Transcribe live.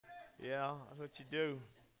Yeah, that's what you do.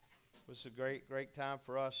 It was a great time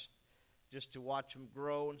for us just to watch them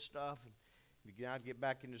grow and stuff. And get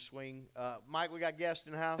back in the swing. Mike, we got guests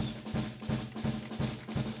in the house.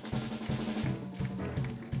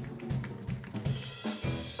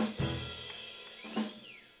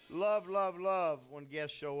 Love when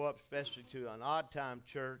guests show up, especially to an odd time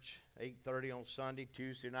church, 8:30 on Sunday,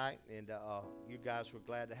 Tuesday night. And you guys were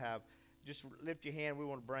glad to have. Just lift your hand. We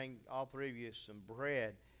want to bring all three of you some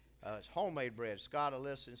bread. It's homemade bread. Scott,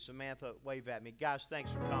 Alyssa, and Samantha, wave at me. Guys,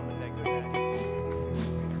 thanks for coming. Thank you.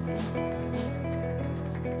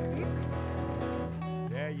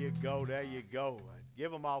 There you go. There you go.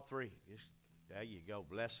 Give them all three. There you go.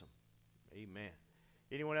 Bless them. Amen.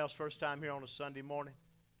 Anyone else first time here on a Sunday morning?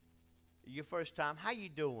 Your first time. How you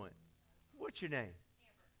doing? What's your name?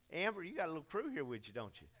 Amber. Amber, you got a little crew here with you,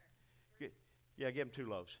 don't you? Good. Yeah, give them 2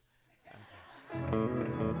 loaves.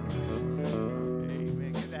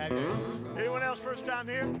 Amen. Good to have you. Anyone else first time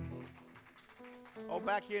here? Oh,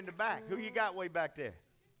 back here in the back. Who you got way back there?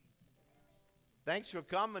 Thanks for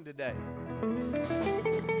coming today.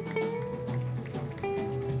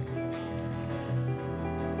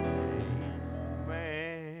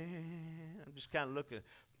 Man, I'm just kind of looking,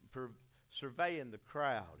 surveying the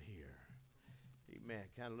crowd here. Amen.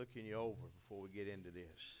 Kind of looking you over before we get into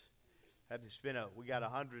this. We got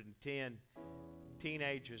 110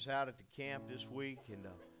 teenagers out at the camp this week, and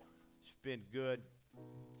it's been good.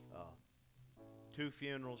 2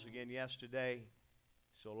 funerals again yesterday,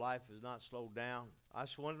 so life has not slowed down. I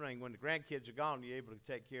was wondering, when the grandkids are gone, you're able to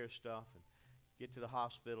take care of stuff and get to the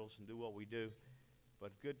hospitals and do what we do.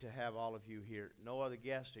 But good to have all of you here. No other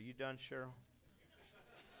guests. Are you done, Cheryl?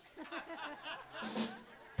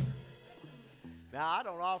 Now, I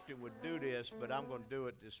don't often would do this, but I'm going to do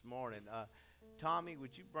it this morning. Tommy,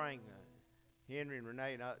 would you bring Henry and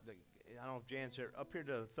Renee? And I don't know if Jan's there. Up here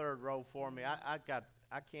to the 3rd row for me. I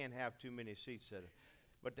can't have too many seats there.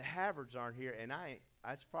 But the Haverds aren't here, and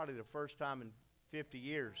it's probably the first time in 50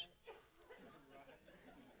 years.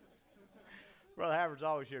 Brother Havert's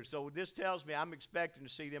always here. So this tells me I'm expecting to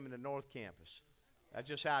see them in the North Campus. That's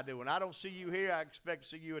just how I do. When I don't see you here, I expect to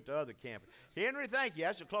see you at the other campus. Henry, thank you.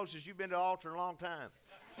 That's the closest you've been to the altar in a long time.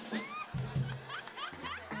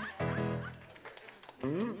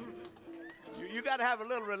 You got to have a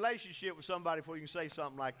little relationship with somebody before you can say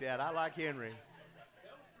something like that. I like Henry.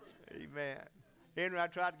 Amen. Henry, I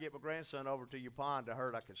tried to get my grandson over to your pond. I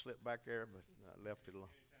heard I could slip back there, but I left it alone.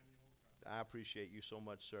 I appreciate you so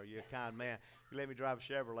much, sir. You're a kind man. You let me drive a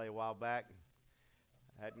Chevrolet a while back.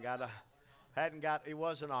 It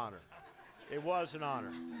was an honor. It was an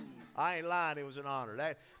honor. I ain't lying, it was an honor.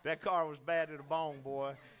 That car was bad to the bone,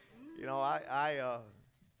 boy. You know, I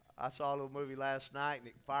saw a little movie last night, and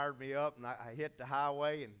it fired me up, and I hit the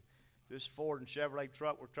highway, and this Ford and Chevrolet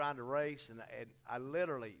truck were trying to race, and I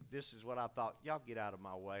literally, this is what I thought, y'all get out of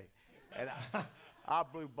my way. And I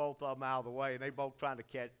blew both of them out of the way, and they both trying to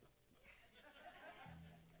catch.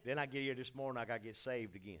 Then I get here this morning, I got to get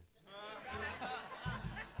saved again.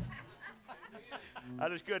 I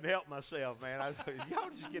just couldn't help myself, man. I said, y'all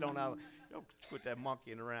just get on out. Don't quit that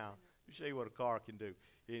monkeying around. Let me show you what a car can do.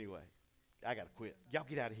 Anyway, I got to quit. Y'all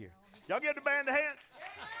get out of here. Y'all give the band a hand.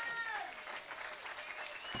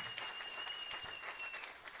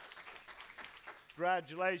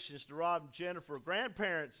 Congratulations to Rob and Jennifer,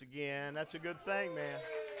 grandparents again. That's a good thing, man.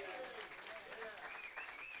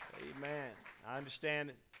 Amen. I understand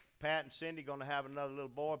that Pat and Cindy going to have another little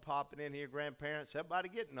boy popping in here, grandparents. Everybody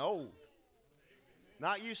getting old.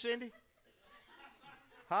 Not you, Cindy?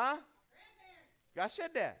 Huh? I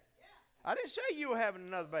said that. I didn't say you were having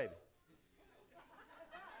another baby.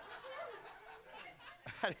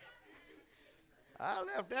 I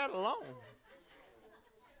left that alone.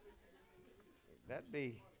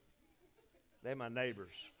 They're my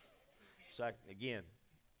neighbors. So again,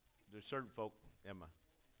 there's certain folk,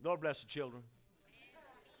 Lord bless the children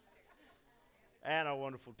and our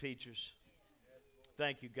wonderful teachers.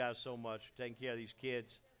 Thank you guys so much for taking care of these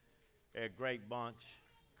kids. They're a great bunch.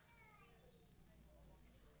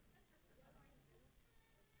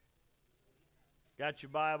 Got your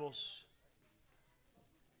Bibles?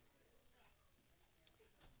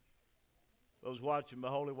 Those watching by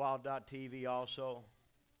HolyWild.TV also.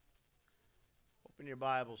 Open your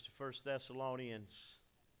Bibles to 1 Thessalonians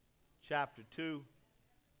chapter 2,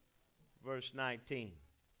 verse 19.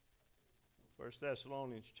 1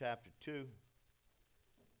 Thessalonians chapter 2,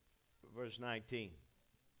 verse 19.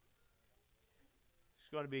 It's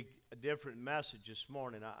going to be a different message this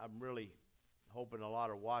morning. I'm really hoping a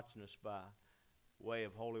lot are watching us by way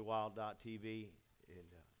of HolyWild.TV, and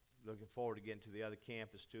looking forward to getting to the other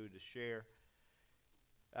campus too to share.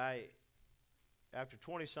 After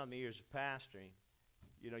 20-something years of pastoring,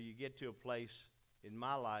 you get to a place in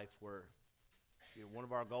my life where one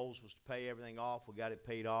of our goals was to pay everything off. We got it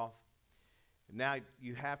paid off. And now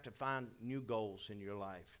you have to find new goals in your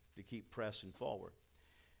life to keep pressing forward.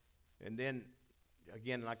 And then,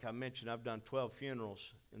 again, like I mentioned, I've done 12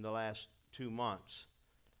 funerals in the last 2 months.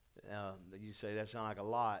 You say that sounds like a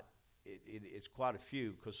lot. It's quite a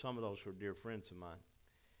few, because some of those were dear friends of mine.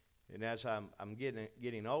 And as I'm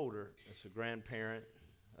getting older, as a grandparent,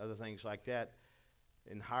 other things like that,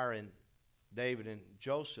 and hiring David and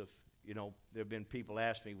Joseph, there have been people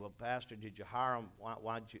ask me, well, Pastor, did you hire them?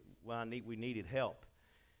 We needed help.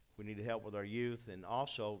 We needed help with our youth, and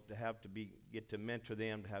also to get to mentor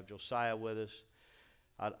them, to have Josiah with us.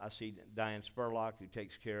 I see Diane Spurlock, who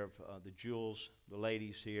takes care of the Jewels, the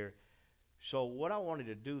ladies here. So what I wanted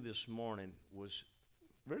to do this morning was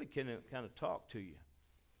really kind of talk to you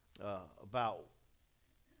about,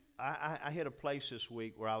 I hit a place this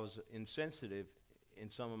week where I was insensitive in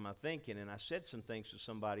some of my thinking, and I said some things to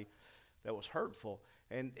somebody that was hurtful.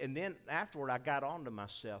 And then afterward, I got on to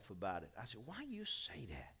myself about it. I said, why you say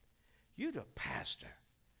that? You're the pastor.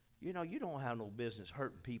 You don't have no business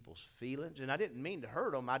hurting people's feelings. And I didn't mean to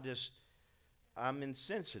hurt them. I'm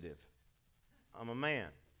insensitive. I'm a man.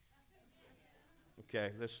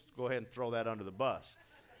 Okay, let's go ahead and throw that under the bus.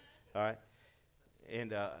 All right?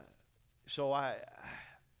 And so I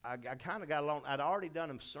kind of got along. I'd already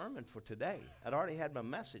done a sermon for today. I'd already had my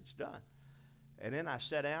message done. And then I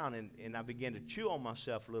sat down and I began to chew on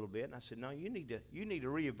myself a little bit. And I said, no, you need to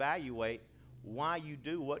reevaluate why you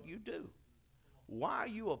do what you do. Why are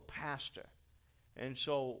you a pastor? And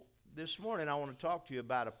so this morning I want to talk to you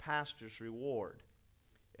about a pastor's reward.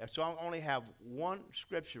 So I only have one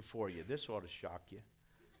scripture for you. This ought to shock you.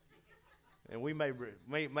 And we may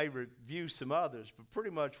review some others, but pretty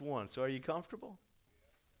much one. So are you comfortable?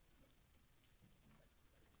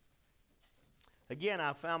 Again,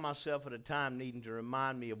 I found myself at a time needing to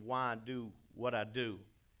remind me of why I do what I do.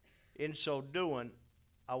 In so doing,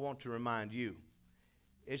 I want to remind you.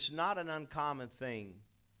 It's not an uncommon thing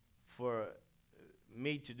for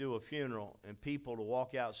me to do a funeral and people to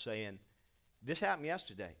walk out saying, this happened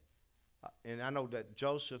yesterday. And I know that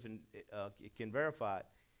Joseph can verify it,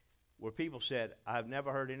 where people said, I've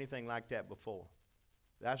never heard anything like that before.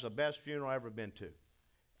 That's the best funeral I've ever been to.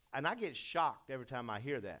 And I get shocked every time I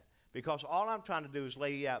hear that, because all I'm trying to do is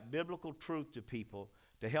lay out biblical truth to people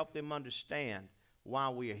to help them understand why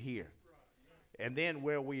we are here and then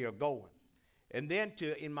where we are going. And then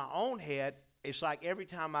in my own head, it's like every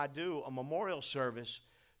time I do a memorial service,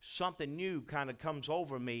 something new kind of comes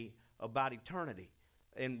over me about eternity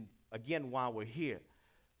and, again, why we're here.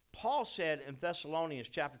 Paul said in Thessalonians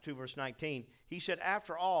chapter 2, verse 19, he said,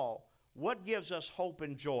 after all, what gives us hope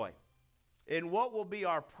and joy? And what will be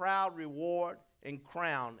our proud reward and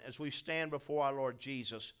crown as we stand before our Lord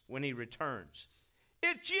Jesus when he returns?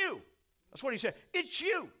 It's you. That's what he said. It's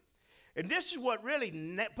you. And this is what really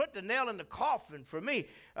put the nail in the coffin for me.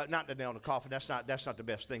 Not the nail in the coffin. That's not the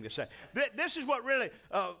best thing to say. This is what really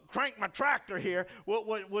cranked my tractor here.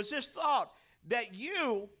 Was this thought that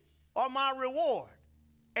you are my reward,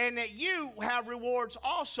 and that you have rewards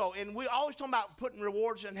also. And we always talk about putting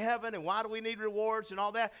rewards in heaven, and why do we need rewards and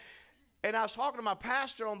all that. And I was talking to my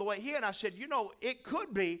pastor on the way here, and I said, it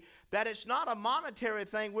could be that it's not a monetary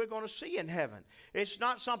thing we're going to see in heaven. It's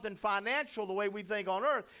not something financial the way we think on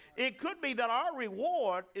earth. It could be that our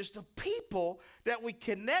reward is the people that we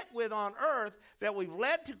connect with on earth, that we've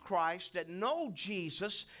led to Christ, that know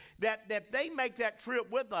Jesus, that they make that trip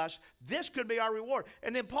with us. This could be our reward.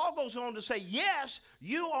 And then Paul goes on to say, yes,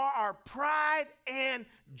 you are our pride and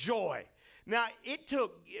joy. Now, it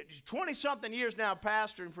took 20-something years now,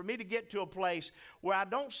 pastoring, for me to get to a place where I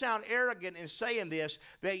don't sound arrogant in saying this,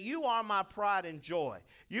 that you are my pride and joy.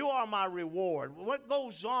 You are my reward. What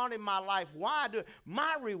goes on in my life, why I do it,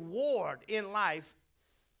 my reward in life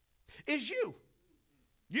is you.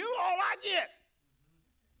 You all I get.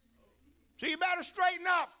 So you better straighten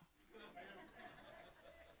up.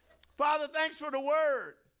 Father, thanks for the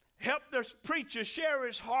word. Help the preacher share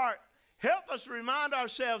his heart. Help us remind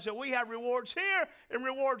ourselves that we have rewards here and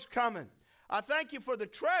rewards coming. I thank you for the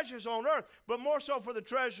treasures on earth, but more so for the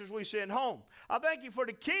treasures we send home. I thank you for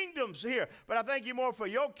the kingdoms here, but I thank you more for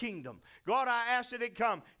your kingdom. God, I ask that it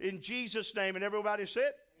come in Jesus' name. And everybody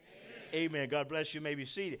said, amen. God bless you. You may be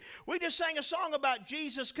seated. We just sang a song about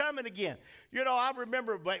Jesus coming again. I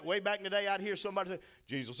remember way back in the day, I'd hear somebody say,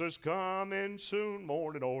 Jesus is coming soon,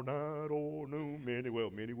 morning or night or noon. Many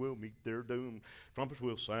will meet their doom. Trumpets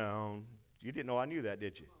will sound. You didn't know I knew that,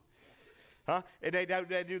 did you? Huh? And they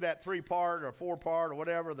do that 3-part or 4-part or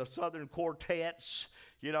whatever, the Southern Quartets,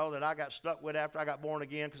 you know, that I got stuck with after I got born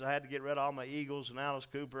again because I had to get rid of all my Eagles and Alice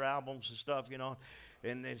Cooper albums and stuff, you know.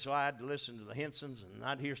 And so I had to listen to the Hensons, and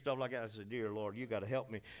I'd hear stuff like that. I said, dear Lord, you got to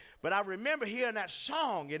help me. But I remember hearing that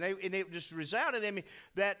song, and it just resounded in me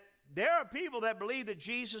that there are people that believe that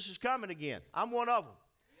Jesus is coming again. I'm one of them.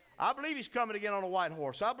 I believe he's coming again on a white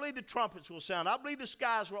horse. I believe the trumpets will sound. I believe the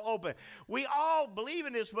skies will open. We all believe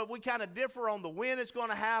in this, but we kind of differ on the when it's going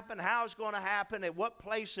to happen, how it's going to happen, at what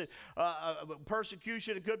place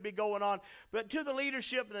persecution it could be going on. But to the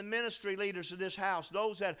leadership and the ministry leaders of this house,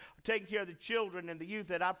 those that are taking care of the children and the youth,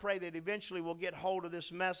 that I pray that eventually will get hold of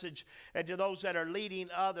this message, and to those that are leading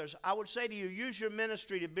others, I would say to you, use your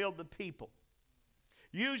ministry to build the people.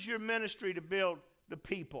 Use your ministry to build the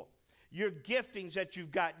people. Your giftings that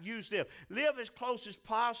you've got, use them. Live as close as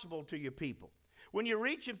possible to your people. When you're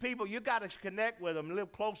reaching people, you got to connect with them,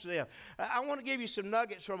 live close to them. I want to give you some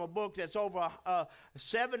nuggets from a book that's over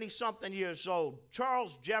 70-something years old.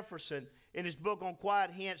 Charles Jefferson, in his book on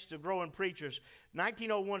quiet hints to growing preachers,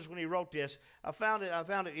 1901 is when he wrote this. I found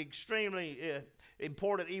it extremely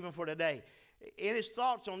important even for today. In his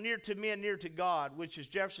thoughts on near to men, near to God, which is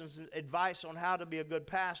Jefferson's advice on how to be a good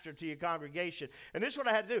pastor to your congregation. And this is what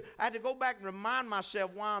I had to do. I had to go back and remind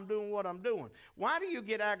myself why I'm doing what I'm doing. Why do you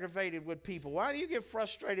get aggravated with people? Why do you get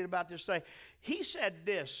frustrated about this thing? He said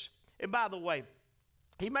this, and by the way,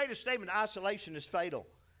 he made a statement, isolation is fatal.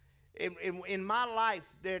 In my life,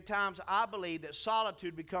 there are times I believe that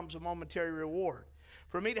solitude becomes a momentary reward.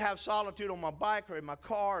 For me to have solitude on my bike or in my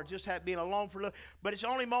car or just being alone for a little, but it's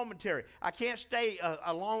only momentary. I can't stay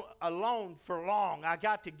alone for long. I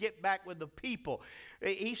got to get back with the people.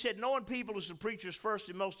 He said, knowing people is the preacher's first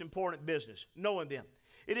and most important business, knowing them.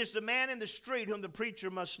 It is the man in the street whom the preacher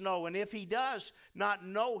must know, and if he does not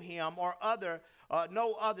know him or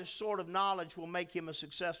no other sort of knowledge will make him a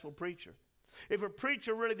successful preacher. If a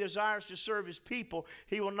preacher really desires to serve his people,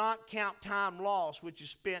 he will not count time lost, which is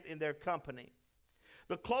spent in their company.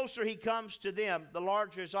 The closer he comes to them, the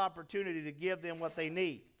larger his opportunity to give them what they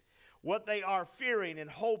need, what they are fearing and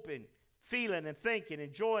hoping, feeling and thinking,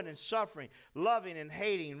 enjoying and suffering, loving and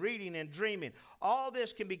hating, reading and dreaming. All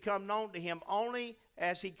this can become known to him only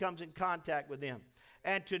as he comes in contact with them.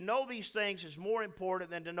 And to know these things is more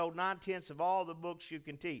important than to know 9/10 of all the books you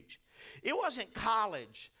can teach. It wasn't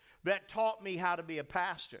college that taught me how to be a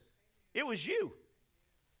pastor. It was you.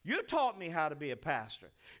 You taught me how to be a pastor.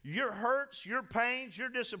 Your hurts, your pains, your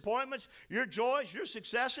disappointments, your joys, your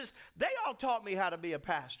successes, they all taught me how to be a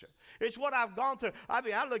pastor. It's what I've gone through. I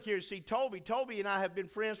mean, I look here to see Toby. Toby and I have been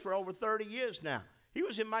friends for over 30 years now. He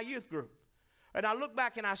was in my youth group. And I look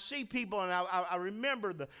back and I see people and I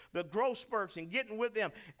remember the growth spurts and getting with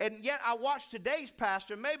them. And yet I watch today's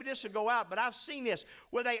pastor, maybe this will go out, but I've seen this,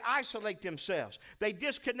 where they isolate themselves. They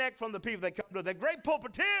disconnect from the people they come to. They're great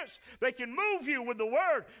pulpiteers. They can move you with the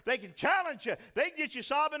word. They can challenge you. They can get you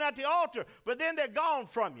sobbing at the altar, but then they're gone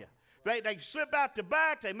from you. They slip out the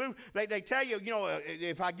back. They move. They tell you, you know,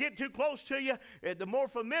 if I get too close to you, the more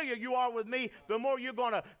familiar you are with me, the more you're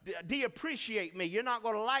going to de-appreciate me. You're not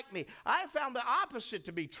going to like me. I found the opposite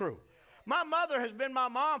to be true. My mother has been my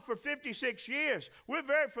mom for 56 years. We're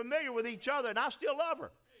very familiar with each other, and I still love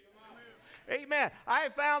her. Amen. I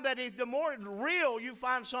have found that the more real you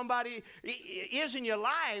find somebody is in your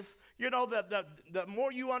life, you know, the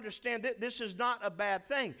more you understand that this is not a bad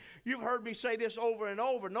thing. You've heard me say this over and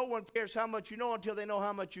over. No one cares how much you know until they know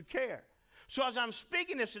how much you care. So as I'm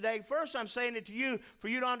speaking this today, first I'm saying it to you for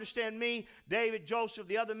you to understand me, David, Joseph,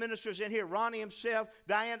 the other ministers in here, Ronnie himself,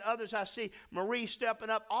 Diane, others I see, Marie stepping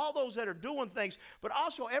up, all those that are doing things. But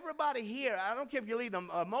also everybody here, I don't care if you lead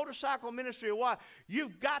a motorcycle ministry or what,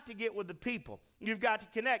 you've got to get with the people. You've got to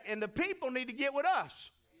connect. And the people need to get with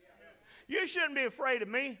us. You shouldn't be afraid of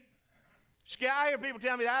me. I hear people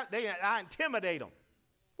tell me that I intimidate them.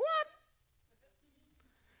 What?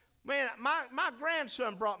 Man, my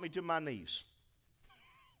grandson brought me to my knees.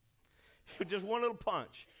 Just one little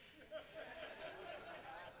punch.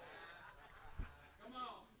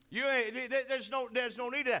 There's no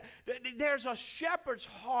need of that. There's a shepherd's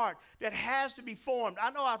heart that has to be formed.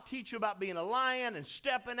 I know I'll teach you about being a lion and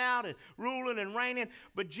stepping out and ruling and reigning,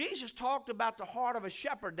 but Jesus talked about the heart of a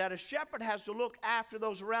shepherd, that a shepherd has to look after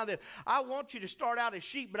those around them. I want you to start out as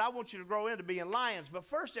sheep, but I want you to grow into being lions. But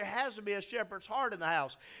first there has to be a shepherd's heart in the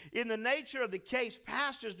house. In the nature of the case,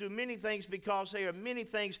 pastors do many things because there are many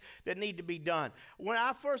things that need to be done. When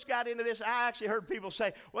I first got into this, I actually heard people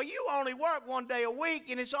say, well, you only work one day a week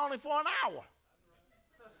and it's only for an hour.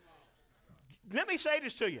 Let me say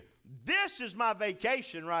this to you. This is my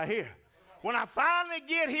vacation right here. When I finally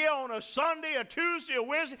get here on a Sunday, a Tuesday, a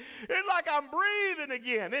Wednesday, it's like I'm breathing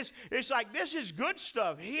again. It's like this is good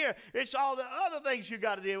stuff here. It's all the other things you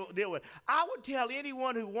got to deal with. I would tell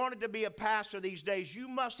anyone who wanted to be a pastor these days, you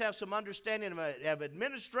must have some understanding of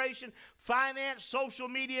administration, finance, social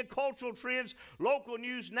media, cultural trends, local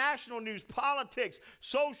news, national news, politics,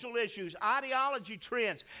 social issues, ideology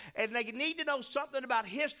trends. And they need to know something about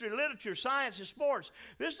history, literature, science, and sports.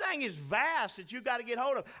 This thing is vast that you got to get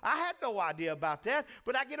hold of. I had no idea about that,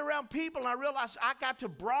 but I get around people and I realize I got to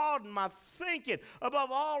broaden my thinking. Above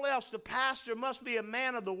all else, the pastor must be a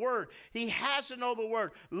man of the Word. He has to know the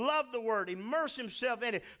Word, love the Word, immerse himself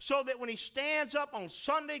in it, so that when he stands up on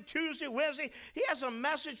Sunday, Tuesday, Wednesday, he has a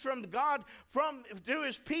message from God to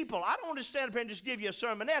his people. I don't want to stand up here and just give you a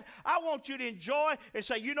sermonette. I want you to enjoy and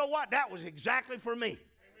say, you know what, that was exactly for me. Amen.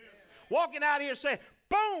 Walking out here saying,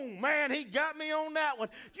 boom, man, he got me on that one.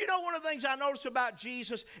 You know, one of the things I noticed about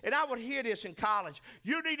Jesus, and I would hear this in college,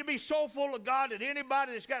 you need to be so full of God that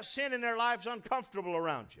anybody that's got sin in their life is uncomfortable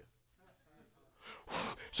around you.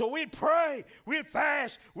 So we'd pray, we'd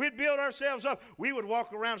fast, we'd build ourselves up. We would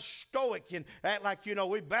walk around stoic and act like, you know,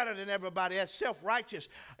 we're better than everybody. That's self-righteous.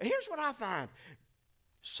 Here's what I find.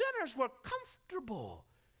 Sinners were comfortable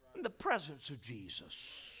in the presence of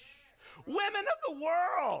Jesus. Women of the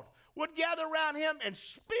world would gather around him and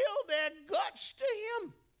spill their guts to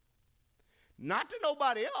him. Not to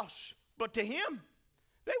nobody else, but to him.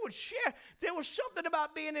 They would share. There was something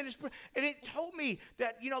about being in his presence. And it told me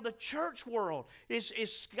that, you know, the church world is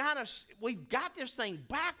kind of, we've got this thing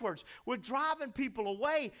backwards. We're driving people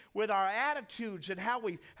away with our attitudes and how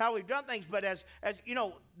we've done things. But as you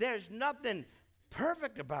know, there's nothing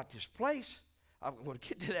perfect about this place. I'm going to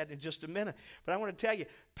get to that in just a minute. But I want to tell you,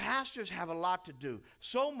 pastors have a lot to do.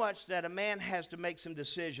 So much that a man has to make some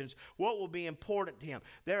decisions. What will be important to him?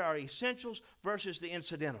 There are essentials versus the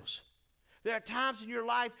incidentals. There are times in your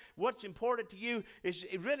life, what's important to you is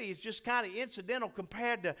just kind of incidental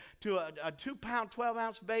compared to a 2-pound,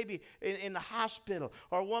 12-ounce baby in the hospital,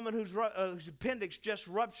 or a woman whose appendix just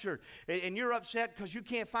ruptured, and you're upset because you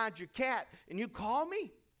can't find your cat, and you call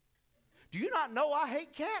me? Do you not know I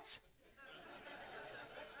hate cats?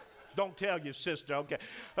 Don't tell your sister, okay.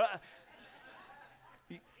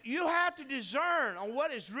 You have to discern on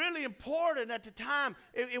what is really important at the time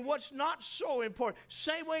and what's not so important.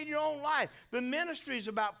 Same way in your own life. The ministry is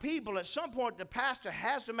about people. At some point, the pastor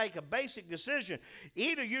has to make a basic decision.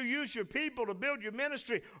 Either you use your people to build your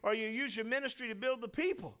ministry, or you use your ministry to build the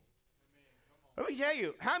people. Let me tell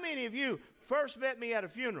you, how many of you first met me at a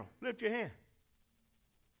funeral? Lift your hand.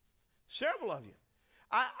 Several of you.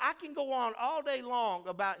 I can go on all day long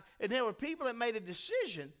about, and there were people that made a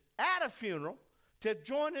decision at a funeral to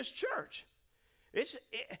join this church.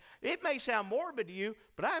 It may sound morbid to you,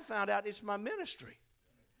 but I found out it's my ministry.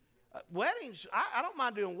 Weddings, I don't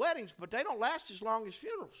mind doing weddings, but they don't last as long as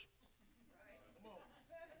funerals.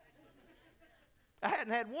 I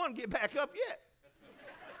hadn't had one get back up yet.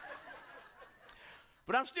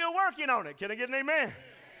 But I'm still working on it. Can I get an amen?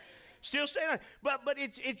 Still staying on it. But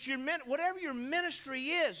it's your whatever your ministry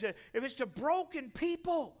is, if it's to broken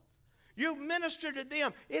people, you minister to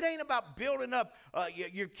them. It ain't about building up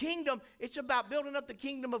your kingdom. It's about building up the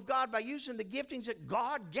kingdom of God by using the giftings that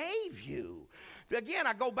God gave you. Again,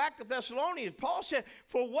 I go back to Thessalonians. Paul said,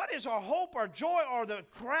 for what is our hope, our joy, or the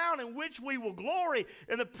crown in which we will glory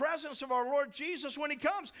in the presence of our Lord Jesus when he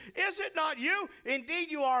comes? Is it not you? Indeed,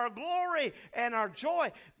 you are our glory and our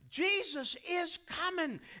joy. Jesus is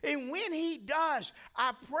coming, and when he does,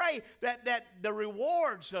 I pray that the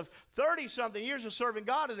rewards of 30-something years of serving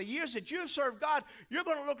God and the years that you've served God, you're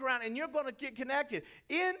going to look around and you're going to get connected.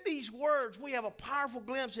 In these words, we have a powerful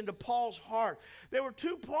glimpse into Paul's heart. There were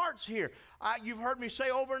two parts here. You've heard me say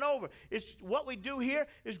over and over, it's what we do here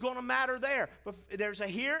is going to matter there. But there's a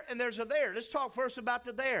here and there's a there. Let's talk first about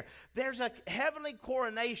the there. There's a heavenly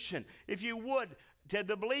coronation, if you would, to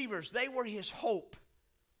the believers. They were his hope.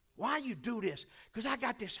 Why you do this? Because I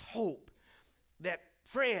got this hope that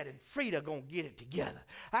Fred and Frida are going to get it together.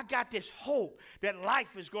 I got this hope that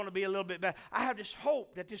life is going to be a little bit better. I have this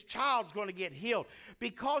hope that this child's going to get healed,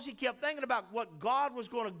 because he kept thinking about what God was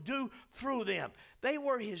going to do through them. They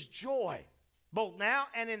were his joy, both now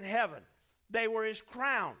and in heaven. They were his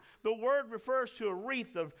crown. The word refers to a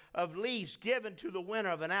wreath of leaves given to the winner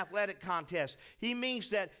of an athletic contest. He means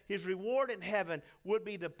that his reward in heaven would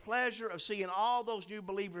be the pleasure of seeing all those new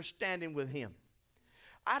believers standing with him.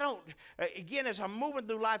 Again, as I'm moving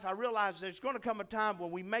through life, I realize there's going to come a time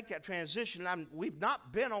when we make that transition. We've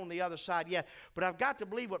not been on the other side yet, but I've got to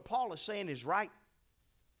believe what Paul is saying is right,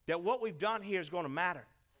 that what we've done here is going to matter.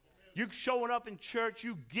 You showing up in church,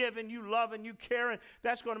 you giving, you loving, you caring,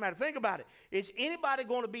 that's going to matter. Think about it. Is anybody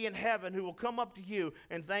going to be in heaven who will come up to you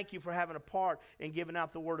and thank you for having a part in giving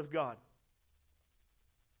out the Word of God?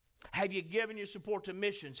 Have you given your support to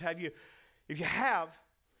missions? If you have,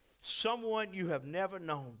 someone you have never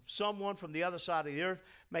known, someone from the other side of the earth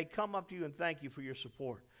may come up to you and thank you for your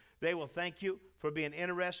support. They will thank you for being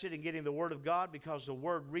interested in getting the Word of God because the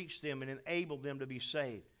Word reached them and enabled them to be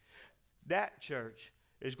saved. That, church,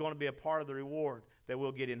 is going to be a part of the reward that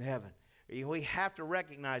we'll get in heaven. We have to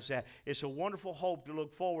recognize that. It's a wonderful hope to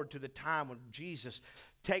look forward to the time when Jesus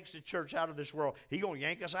takes the church out of this world. He's going to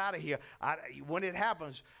yank us out of here. When it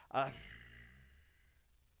happens,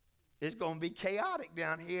 it's going to be chaotic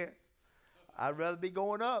down here. I'd rather be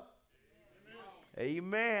going up.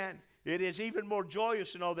 Amen. It is even more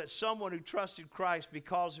joyous to know that someone who trusted Christ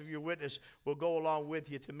because of your witness will go along with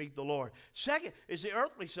you to meet the Lord. Second is the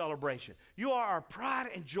earthly celebration. You are our pride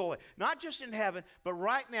and joy, not just in heaven, but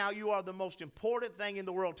right now you are the most important thing in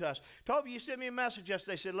the world to us. Toby, you sent me a message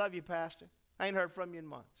yesterday. Said, love you, Pastor. I ain't heard from you in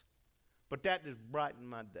months. But that just brightened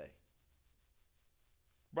my day.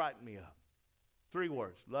 Brightened me up. 3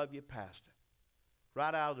 words, love you, Pastor.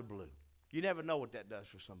 Right out of the blue. You never know what that does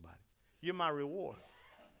for somebody. You're my reward.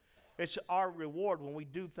 It's our reward when we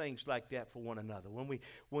do things like that for one another, when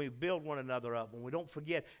we build one another up, when we don't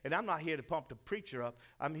forget. And I'm not here to pump the preacher up.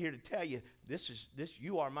 I'm here to tell you,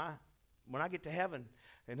 you are my, when I get to heaven,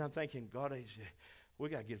 and I'm thinking, God, we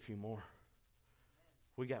got to get a few more.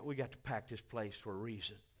 We got to pack this place for a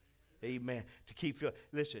reason. Amen. To keep feeling.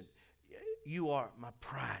 Listen, you are my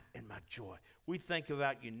pride and my joy. We think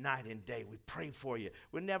about you night and day. We pray for you.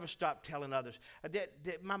 We never stop telling others.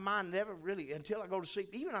 My mind never really, until I go to sleep,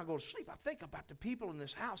 even when I go to sleep, I think about the people in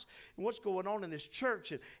this house and what's going on in this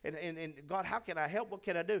church. And God, how can I help? What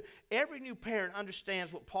can I do? Every new parent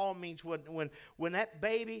understands what Paul means when that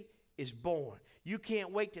baby is born. You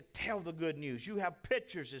can't wait to tell the good news. You have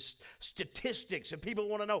pictures and statistics, and people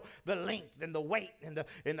want to know the length and the weight and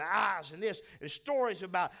the eyes and this. And stories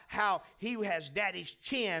about how he has daddy's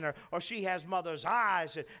chin or she has mother's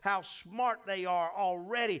eyes, and how smart they are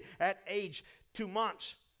already at age 2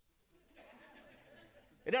 months.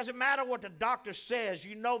 It doesn't matter what the doctor says.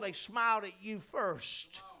 You know they smiled at you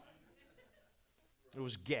first. It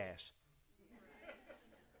was gas.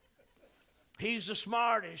 He's the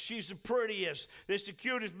smartest. She's the prettiest. This is the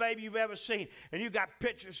cutest baby you've ever seen. And you got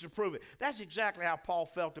pictures to prove it. That's exactly how Paul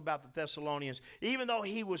felt about the Thessalonians. Even though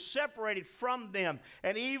he was separated from them,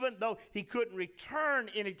 and even though he couldn't return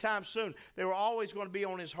anytime soon, they were always going to be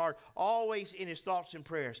on his heart, always in his thoughts and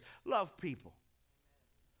prayers. Love people.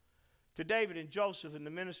 To David and Joseph and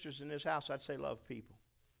the ministers in this house, I'd say love people.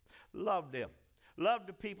 Love them. Love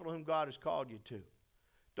the people whom God has called you to.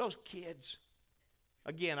 Those kids.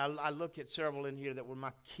 Again, I look at several in here that were my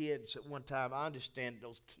kids at one time. I understand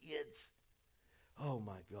those kids. Oh,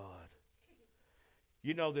 my God.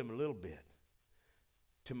 You know them a little bit.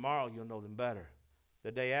 Tomorrow you'll know them better.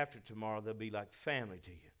 The day after tomorrow, they'll be like family to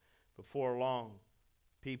you. Before long,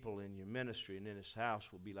 people in your ministry and in this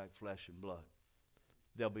house will be like flesh and blood.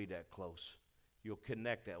 They'll be that close. You'll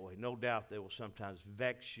connect that way. No doubt they will sometimes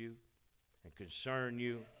vex you and concern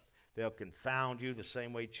you. They'll confound you the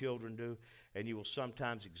same way children do, and you will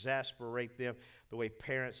sometimes exasperate them the way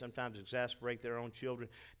parents sometimes exasperate their own children.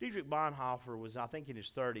 Dietrich Bonhoeffer was, I think, in his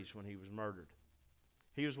 30s when he was murdered.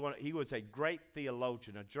 He was a great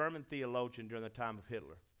theologian, a German theologian during the time of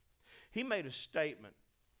Hitler. He made a statement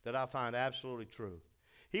that I find absolutely true.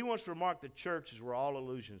 He once remarked that church is where all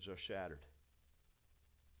illusions are shattered.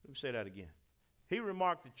 Let me say that again. He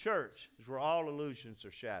remarked the church is where all illusions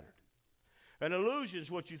are shattered. An illusion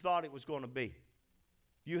is what you thought it was going to be.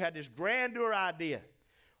 You had this grandeur idea.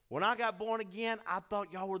 When I got born again, I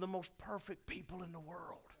thought y'all were the most perfect people in the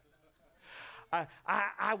world.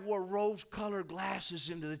 I wore rose-colored glasses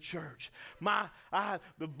into the church.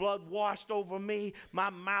 The blood washed over me. My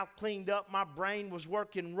mouth cleaned up. My brain was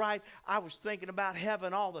working right. I was thinking about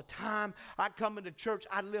heaven all the time. I'd come into church.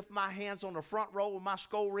 I'd lift my hands on the front row with my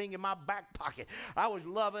skull ring in my back pocket. I was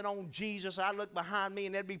loving on Jesus. I'd look behind me,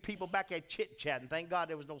 and there'd be people back there chit-chatting. Thank God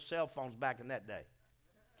there was no cell phones back in that day.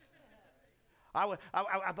 I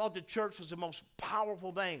thought the church was the most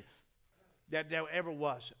powerful thing that there ever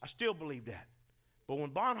was. I still believe that. But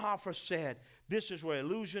when Bonhoeffer said, this is where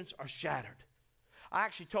illusions are shattered. I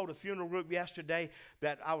actually told a funeral group yesterday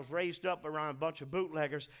that I was raised up around a bunch of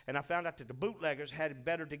bootleggers, and I found out that the bootleggers had it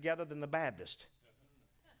better together than the Baptists.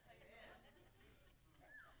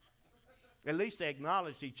 At least they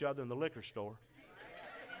acknowledged each other in the liquor store.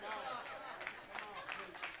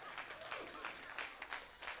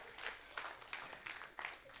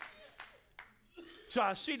 So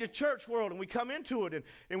I see the church world, and we come into it,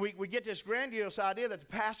 and we get this grandiose idea that the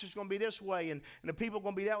pastor's going to be this way, and the people are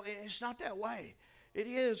going to be that way. It's not that way. It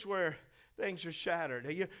is where things are shattered.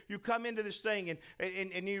 You come into this thing,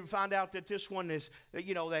 and you find out that this one is,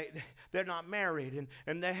 you know, they're not married,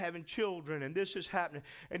 and they're having children, and this is happening.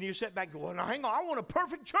 And you sit back and go, well, now hang on, I want a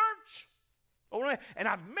perfect church. And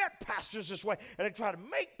I've met pastors this way, and they try to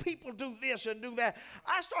make people do this and do that.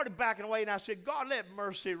 I started backing away, and I said, God, let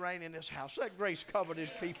mercy reign in this house. Let grace cover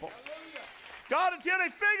these people. God, until they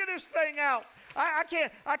figure this thing out, I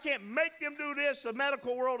can't make them do this. The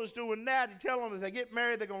medical world is doing that. You tell them if they get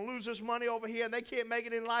married, they're going to lose this money over here, and they can't make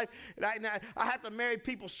it in life. And I have to marry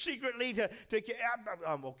people secretly to okay,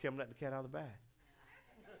 I'm letting the cat out of the bag.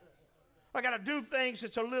 I got to do things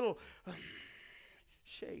that's a little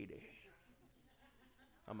shady.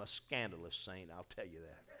 I'm a scandalous saint, I'll tell you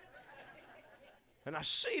that. And I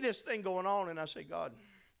see this thing going on, and I say, God,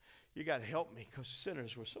 you got to help me, because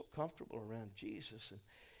sinners were so comfortable around Jesus.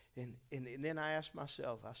 And then I asked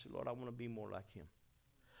myself, I said, Lord, I want to be more like him.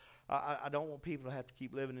 I don't want people to have to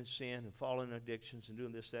keep living in sin and falling in addictions and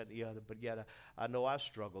doing this, that, and the other. But yet I know I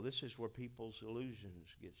struggle. This is where people's illusions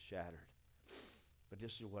get shattered. But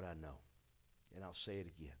this is what I know. And I'll say it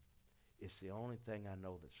again. It's the only thing I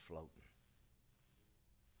know that's floating.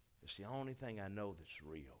 It's the only thing I know that's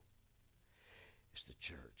real. It's the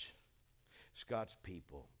church. It's God's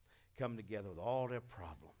people come together with all their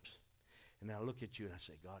problems. And I look at you and I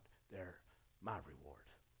say, God, they're my reward.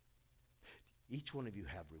 Each one of you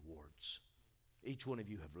have rewards. Each one of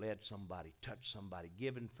you have led somebody, touched somebody,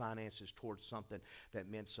 given finances towards something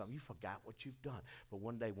that meant something. You forgot what you've done. But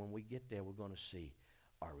one day when we get there, we're going to see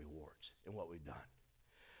our rewards and what we've done.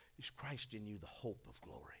 Is Christ in you the hope of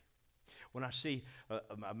glory? When I see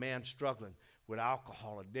a man struggling with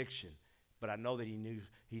alcohol addiction, but I know that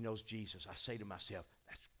he knows Jesus, I say to myself,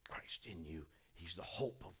 that's Christ in you. He's the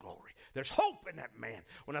hope of glory. There's hope in that man.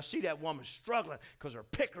 When I see that woman struggling because her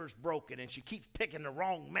picker's broken and she keeps picking the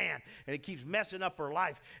wrong man and it keeps messing up her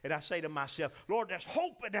life, and I say to myself, Lord, there's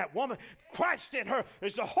hope in that woman. Christ in her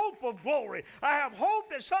is the hope of glory. I have hope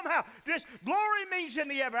that somehow this glory means in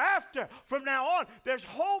the ever after. From now on, there's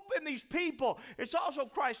hope in these people. It's also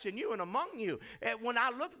Christ in you and among you. And when I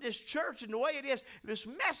look at this church and the way it is, this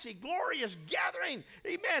messy, glorious gathering,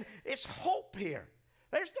 amen, it's hope here.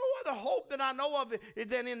 There's no other hope that I know of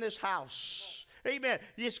than in this house. Amen.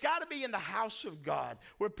 It's got to be in the house of God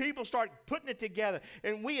where people start putting it together.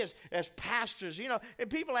 And we as pastors, you know, and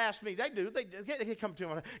people ask me, they come to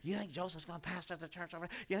me, you think Joseph's going to pastor the church over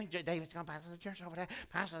there? You think David's going to pastor the church over there?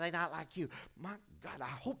 Pastor, they not like you. My God, I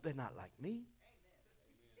hope they're not like me.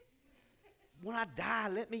 When I die,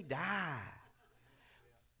 let me die.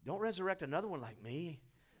 Don't resurrect another one like me.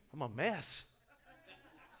 I'm a mess.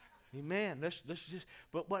 Amen. Let's just,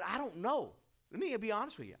 but I don't know. Let me be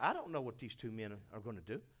honest with you. I don't know what these two men are going to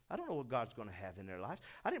do. I don't know what God's going to have in their lives.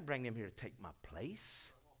 I didn't bring them here to take my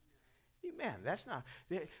place. Amen. That's not,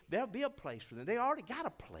 there'll be a place for them. They already got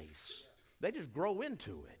a place. They just grow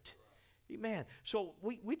into it. Amen. So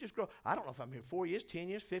we just grow. I don't know if I'm here 4 years, 10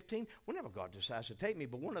 years, 15, whenever God decides to take me.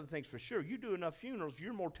 But one of the things for sure, you do enough funerals,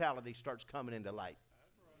 your mortality starts coming into light.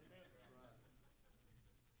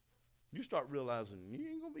 You start realizing you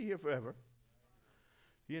ain't going to be here forever.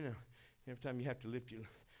 You know, every time you have to lift your,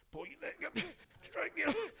 pull your leg up, straight,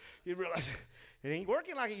 you realize it ain't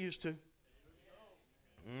working like it used to.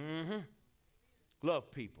 Mm-hmm.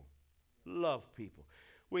 Love people. Love people.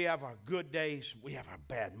 We have our good days. We have our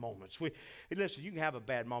bad moments. Listen, you can have a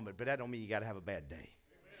bad moment, but that don't mean you got to have a bad day.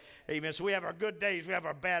 Amen. So we have our good days. We have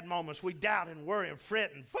our bad moments. We doubt and worry and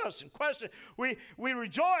fret and fuss and question. We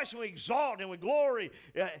rejoice and we exalt and we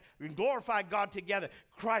glorify God together.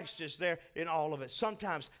 Christ is there in all of it.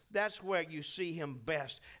 Sometimes that's where you see him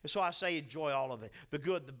best. And so I say enjoy all of it. The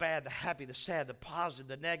good, the bad, the happy, the sad, the positive,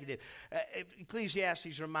 the negative.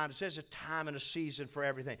 Ecclesiastes reminds us there's a time and a season for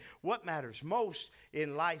everything. What matters most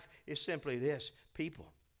in life is simply this: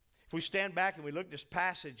 people. If we stand back and we look at this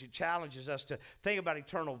passage, it challenges us to think about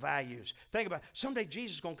eternal values. Think about someday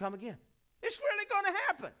Jesus is going to come again. It's really going to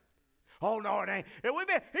happen. Oh, no, it ain't. He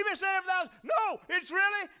been saying it for thousands. No, it's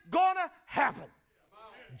really going to happen.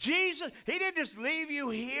 Jesus, he didn't just leave you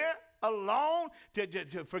here alone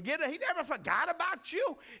to forget it. He never forgot about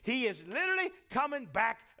you. He is literally coming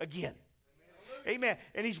back again. Amen.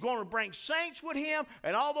 And he's going to bring saints with him,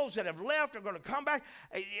 and all those that have left are going to come back.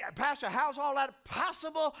 Pastor, how's all that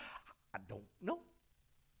possible? I don't know.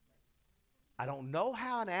 I don't know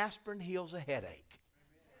how an aspirin heals a headache.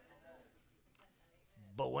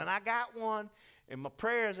 But when I got one and my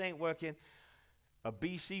prayers ain't working, a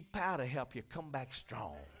BC powder help you come back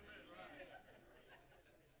strong.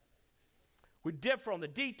 We differ on the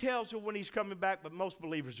details of when he's coming back, but most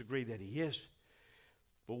believers agree that he is.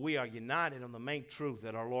 But we are united on the main truth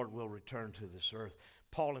that our Lord will return to this earth.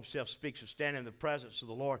 Paul himself speaks of standing in the presence of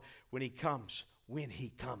the Lord when he comes. When he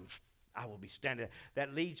comes, I will be standing there.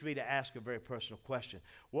 That leads me to ask a very personal question.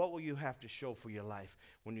 What will you have to show for your life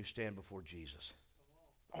when you stand before Jesus?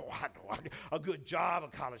 Oh, I know. A good job, a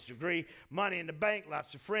college degree, money in the bank,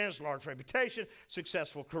 lots of friends, large reputation,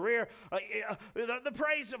 successful career, the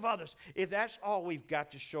praise of others. If that's all we've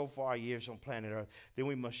got to show for our years on planet Earth, then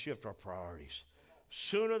we must shift our priorities.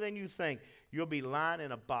 Sooner than you think, you'll be lying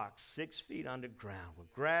in a box 6 feet underground with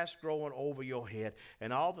grass growing over your head,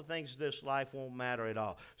 and all the things of this life won't matter at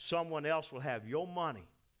all. Someone else will have your money.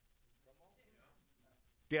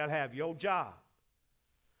 They'll have your job.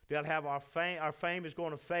 They'll have our fame. Our fame is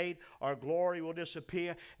going to fade. Our glory will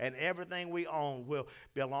disappear. And everything we own will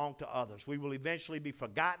belong to others. We will eventually be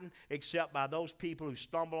forgotten except by those people who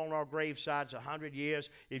stumble on our gravesides 100 years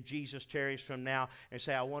if Jesus tarries from now and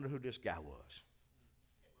say, I wonder who this guy was.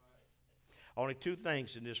 Only two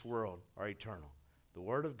things in this world are eternal. The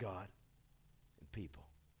Word of God and people.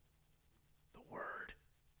 The Word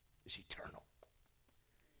is eternal.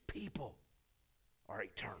 People are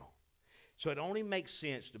eternal. So it only makes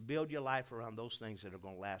sense to build your life around those things that are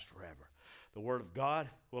going to last forever. The Word of God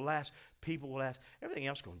will last. People will last. Everything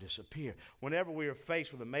else is going to disappear. Whenever we are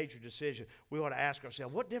faced with a major decision, we ought to ask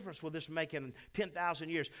ourselves, what difference will this make in 10,000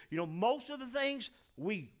 years? You know, most of the things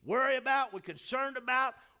we worry about, we're concerned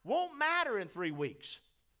about, won't matter in 3 weeks.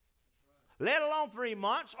 Let alone 3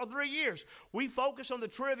 months or 3 years. We focus on the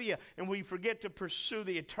trivia and we forget to pursue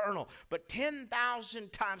the eternal. But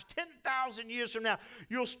 10,000 times, 10,000 years from now,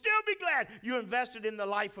 you'll still be glad you invested in the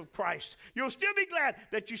life of Christ. You'll still be glad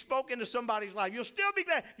that you spoke into somebody's life. You'll still be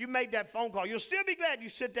glad you made that phone call. You'll still be glad you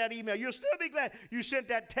sent that email. You'll still be glad you sent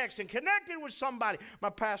that text and connected with somebody. My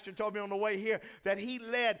pastor told me on the way here that he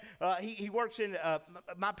led, he works in,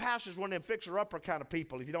 my pastor's one of them fixer-upper kind of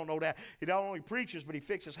people. If you don't know that, he not only preaches, but he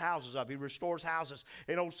fixes houses up. He restores houses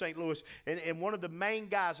in old St. Louis. And one of the main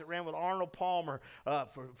guys that ran with Arnold Palmer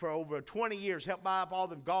for over 20 years, helped buy up all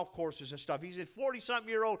the golf courses and stuff. He's a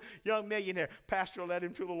 40-something-year-old young millionaire. Pastor led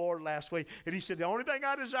him to the Lord last week. And he said, the only thing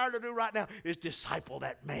I desire to do right now is disciple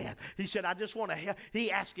that man. He said, I just want to help. He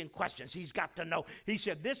asking questions. He's got to know. He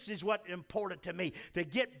said, this is what's important to me, to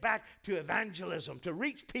get back to evangelism, to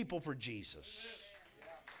reach people for Jesus.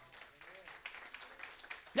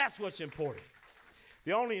 That's what's important.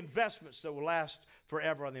 The only investments that will last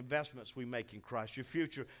forever are the investments we make in Christ. Your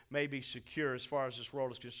future may be secure as far as this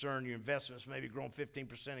world is concerned. Your investments may be growing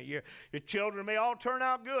 15% a year. Your children may all turn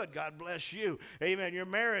out good. God bless you. Amen. Your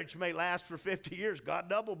marriage may last for 50 years. God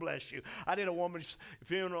double bless you. I did a woman's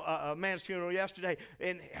funeral, a man's funeral yesterday,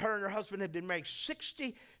 and her and her husband had been married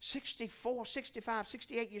 60, 64, 65,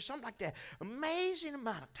 68 years, something like that. Amazing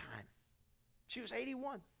amount of time. She was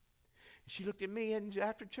 81. She looked at me, and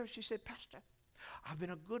after church, she said, Pastor, I've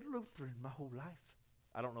been a good Lutheran my whole life.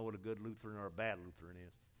 I don't know what a good Lutheran or a bad Lutheran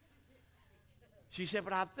is. She said,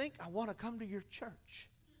 but I think I want to come to your church.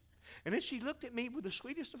 And then she looked at me with the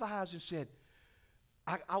sweetest of eyes and said,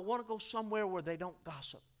 I want to go somewhere where they don't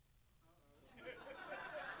gossip.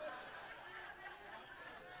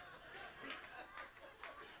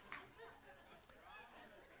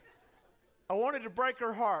 I wanted to break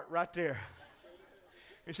her heart right there.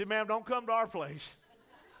 He said, ma'am, don't come to our place.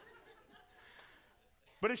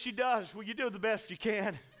 But if she does, will you do the best you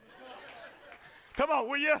can? Come on,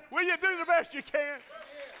 will you? Will you do the best you can?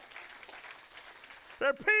 There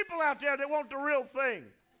are people out there that want the real thing.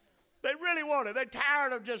 They really want it. They're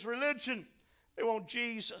tired of just religion. They want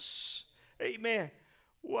Jesus. Amen.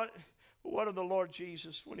 What of the Lord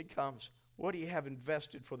Jesus when he comes? What do you have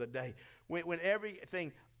invested for the day? When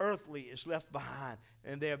everything earthly is left behind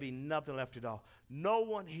and there'll be nothing left at all. No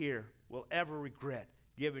one here will ever regret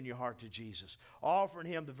giving your heart to Jesus, offering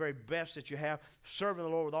him the very best that you have, serving the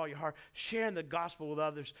Lord with all your heart, sharing the gospel with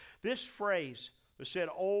others. This phrase was said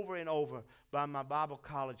over and over by my Bible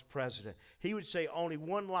college president. He would say, only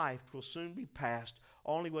one life will soon be passed.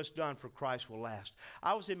 Only what's done for Christ will last.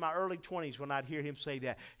 I was in my early 20s when I'd hear him say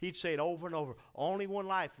that. He'd say it over and over. Only one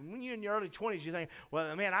life. And when you're in your early 20s, you think,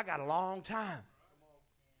 well, man, I got a long time.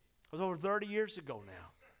 It was over 30 years ago now.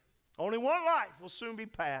 Only one life will soon be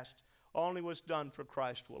passed. Only what's done for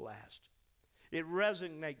Christ will last. It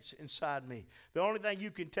resonates inside me. The only thing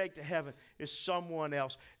you can take to heaven is someone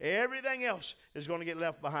else. Everything else is going to get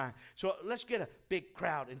left behind. So let's get a big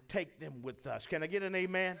crowd and take them with us. Can I get an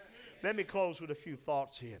amen? Let me close with a few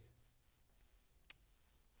thoughts here.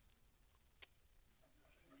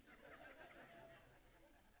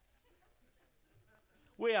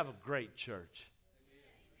 We have a great church.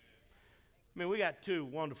 I mean, we got two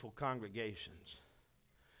wonderful congregations.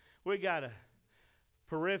 We got a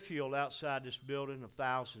peripheral outside this building of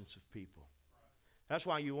thousands of people. That's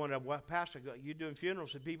why you wonder, well, Pastor, you doing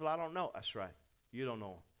funerals of people I don't know. That's right. You don't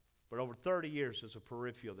know them. But over 30 years, there's a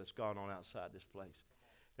peripheral that's gone on outside this place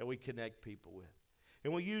that we connect people with.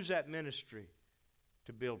 And we use that ministry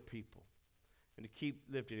to build people and to keep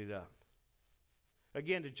lifting it up.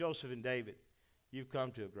 Again, to Joseph and David, you've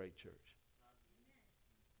come to a great church.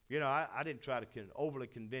 You know, I didn't try to overly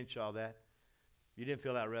convince y'all that. You didn't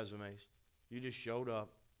fill out resumes. You just showed up,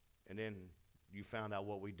 and then you found out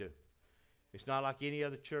what we do. It's not like any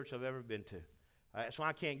other church I've ever been to. That's why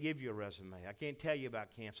I can't give you a resume. I can't tell you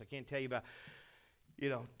about camps. I can't tell you about,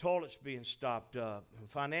 toilets being stopped up,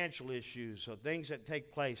 financial issues, things that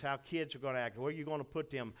take place, how kids are going to act, where you're going to put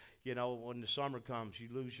them, when the summer comes, you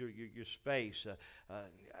lose your space.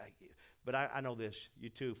 But I know this. You,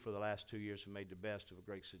 too, for the last 2 years have made the best of a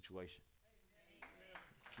great situation.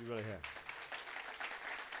 You really have.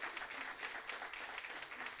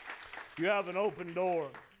 You have an open door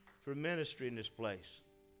for ministry in this place.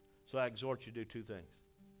 So I exhort you to do two things.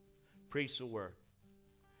 Preach the word.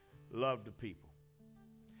 Love the people.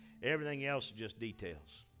 Everything else is just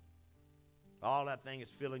details. All that thing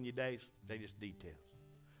that's filling your days, they're just details.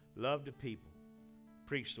 Love the people.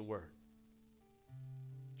 Preach the word.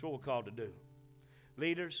 That's what we're called to do.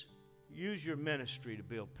 Leaders, use your ministry to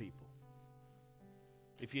build people.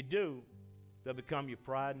 If you do, they'll become your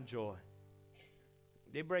pride and joy.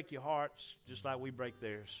 They break your hearts just like we break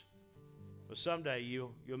theirs. But someday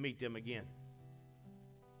you'll meet them again.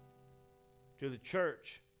 To the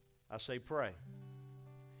church, I say pray.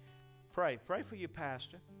 Pray. Pray for your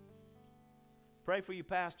pastor. Pray for your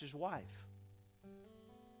pastor's wife.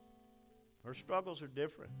 Her struggles are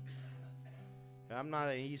different. I'm not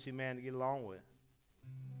an easy man to get along with.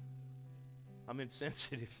 I'm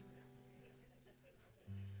insensitive.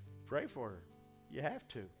 Pray for her. You have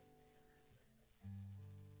to.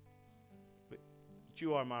 But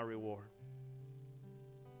you are my reward.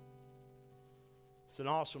 It's an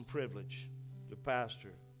awesome privilege to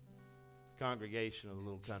pastor the congregation of the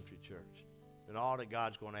little country church and all that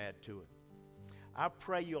God's going to add to it. I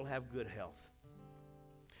pray you'll have good health,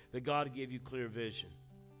 that God will give you clear vision,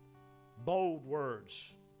 bold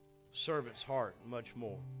words, servant's heart, and much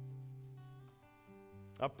more.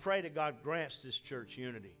 I pray that God grants this church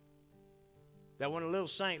unity, that when a little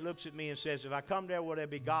saint looks at me and says, if I come there, will there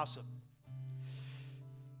be gossip?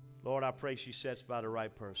 Lord, I pray she sits by the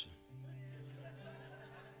right person.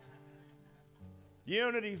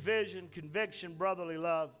 Unity, vision, conviction, brotherly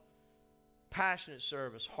love, passionate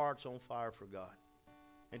service, hearts on fire for God,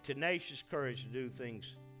 and tenacious courage to do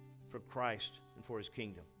things for Christ and for His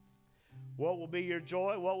kingdom. What will be your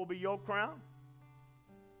joy? What will be your crown?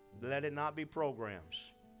 Let it not be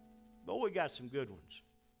programs. But we got some good ones.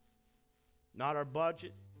 Not our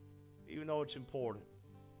budget, even though it's important.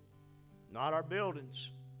 Not our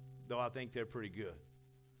buildings, though I think they're pretty good.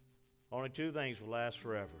 Only two things will last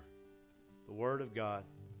forever: the Word of God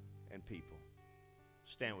and people.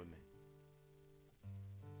 Stand with me.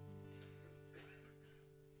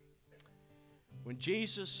 When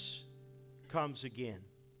Jesus comes again,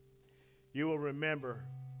 you will remember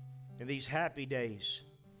in these happy days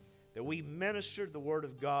that we ministered the Word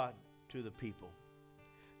of God to the people.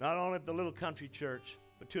 Not only at the little country church,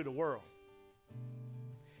 but to the world.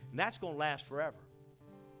 And that's going to last forever.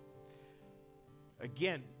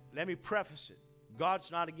 Again, let me preface it. God's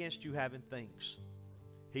not against you having things.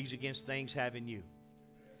 He's against things having you.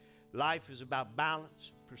 Life is about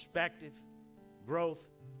balance, perspective, growth.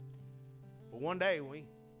 But one day,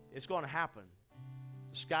 it's going to happen.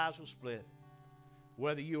 The skies will split.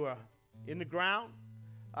 Whether you are in the ground,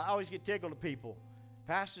 I always get tickled at people.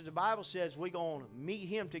 Pastor, the Bible says we're going to meet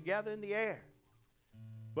Him together in the air.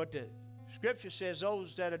 But the Scripture says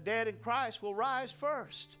those that are dead in Christ will rise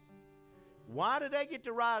first. Why do they get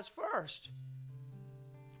to rise first?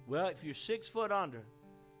 Well, if you're 6 foot under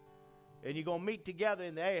and you're going to meet together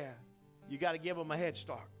in the air, you got to give them a head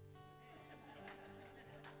start.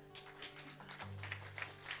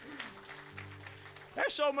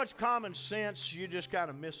 There's so much common sense you just kind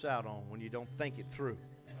of miss out on when you don't think it through.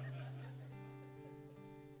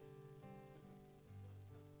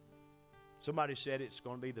 Somebody said it's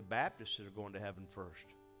going to be the Baptists that are going to heaven first.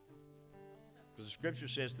 Because the Scripture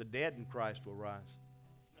says the dead in Christ will rise.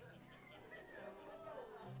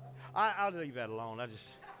 I'll leave that alone. I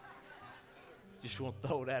just want to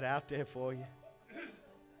throw that out there for you.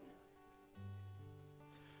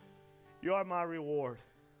 You are my reward.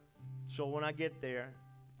 So when I get there,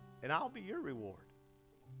 and I'll be your reward.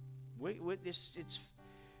 It's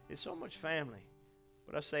so much family.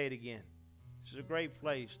 But I say it again. This is a great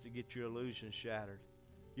place to get your illusions shattered.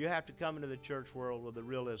 You have to come into the church world with the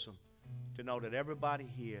realism to know that everybody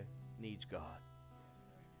here needs God.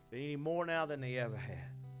 They need Him more now than they ever had.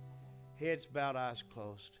 Heads bowed, eyes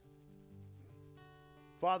closed.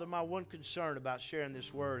 Father, my one concern about sharing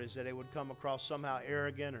this word is that it would come across somehow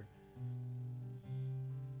arrogant or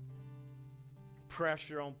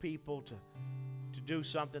pressure on people to do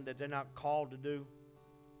something that they're not called to do.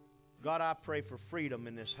 God, I pray for freedom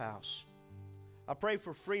in this house. I pray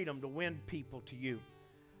for freedom to win people to you.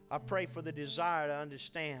 I pray for the desire to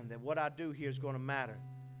understand that what I do here is going to matter,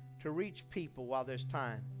 to reach people while there's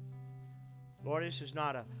time. Lord, this is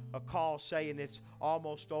not a call saying it's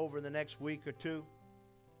almost over in the next week or two.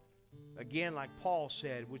 Again, like Paul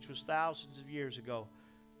said, which was thousands of years ago,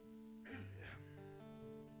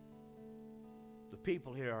 the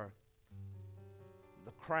people here are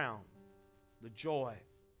the crown, the joy,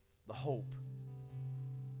 the hope.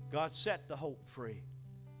 God, set the hope free.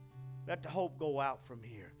 Let the hope go out from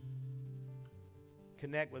here.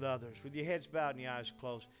 Connect with others. With your heads bowed and your eyes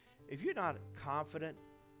closed. If you're not confident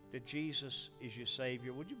that Jesus is your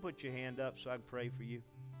Savior, would you put your hand up so I can pray for you?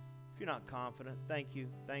 If you're not confident, thank you,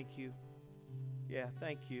 thank you. Yeah,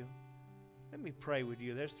 thank you. Let me pray with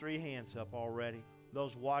you. There's 3 hands up already.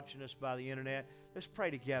 Those watching us by the internet, let's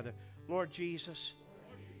pray together. Lord Jesus,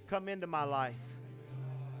 come into my life.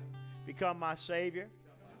 Become my Savior.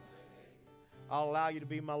 I'll allow you to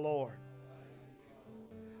be my Lord.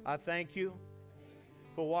 I thank you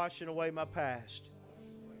for washing away my past,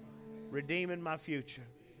 redeeming my future,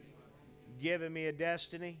 giving me a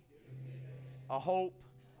destiny, a hope,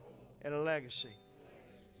 and a legacy.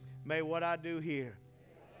 May what I do here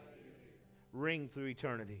ring through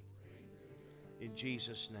eternity. In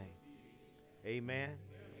Jesus' name. Amen.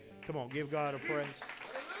 Come on, give God a praise.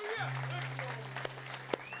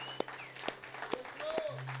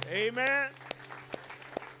 Amen.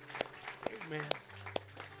 Amen.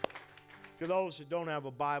 To those that don't have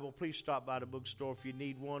a Bible, please stop by the bookstore. If you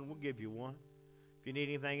need one, we'll give you one. If you need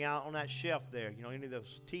anything out on that shelf there, you know, any of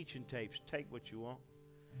those teaching tapes, take what you want.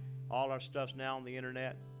 All our stuff's now on the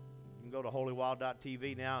internet. You can go to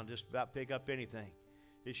HolyWild.TV now and just about pick up anything.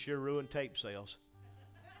 It sure ruined tape sales.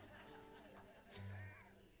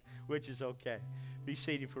 Which is okay. Be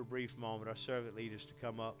seated for a brief moment. Our servant leaders to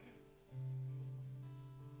come up.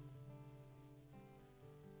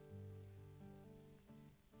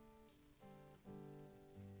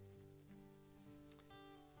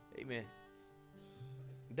 Amen.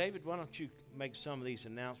 David, why don't you make some of these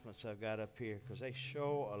announcements I've got up here, because they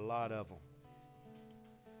show a lot of them.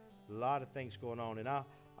 A lot of things going on. And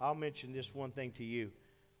I'll mention this one thing to you.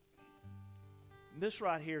 This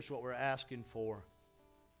right here is what we're asking for.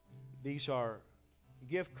 These are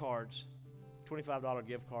gift cards, $25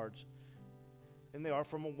 gift cards. And they are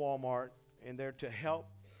from a Walmart. And they're to help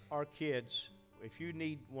our kids. If you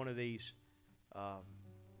need one of these,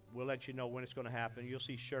 we'll let you know when it's going to happen. You'll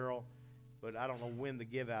see Cheryl, but I don't know when the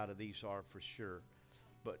give out of these are for sure.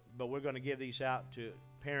 But we're going to give these out to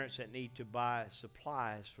parents that need to buy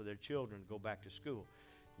supplies for their children to go back to school.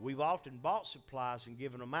 We've often bought supplies and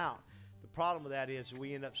given them out. The problem with that is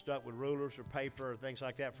we end up stuck with rulers or paper or things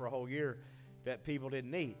like that for a whole year that people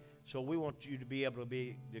didn't need. So we want you to be able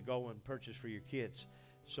to go and purchase for your kids.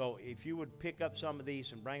 So if you would pick up some of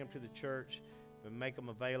these and bring them to the church and make them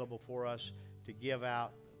available for us to give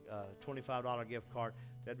out $25 gift card,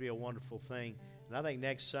 that'd be a wonderful thing. And I think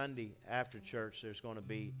next Sunday after church there's going to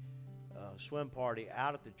be a swim party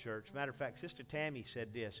out at the church. Matter of fact, Sister Tammy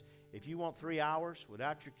said this: if you want 3 hours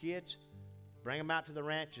without your kids, bring them out to the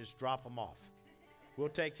ranch, just drop them off. We'll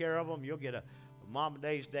take care of them. You'll get a Mama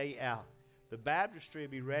Day's Day out. The baptistry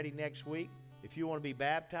will be ready next week. If you want to be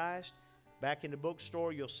baptized, back in the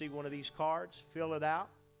bookstore you'll see one of these cards. Fill it out.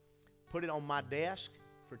 Put it on my desk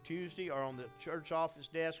for Tuesday, or on the church office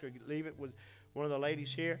desk, or leave it with one of the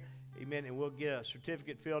ladies here. Amen. And we'll get a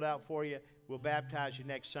certificate filled out for you. We'll baptize you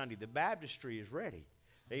next Sunday. The baptistry is ready.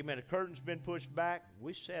 Amen. The curtain's been pushed back.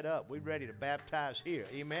 We're set up. We're ready to baptize here.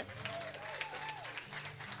 Amen.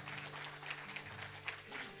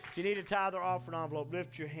 If you need a tithe or offering envelope,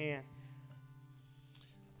 lift your hand.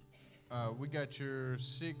 We got your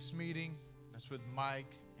 6 meeting. That's with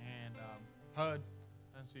Mike and HUD.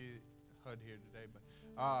 I don't see HUD here today, but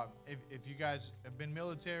if you guys have been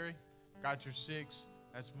military, got your 6.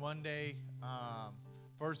 That's Monday,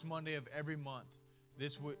 first Monday of every month.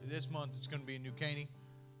 This month it's going to be in New Caney.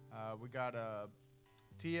 We got a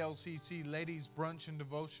TLCC Ladies Brunch and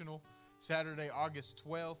Devotional Saturday, August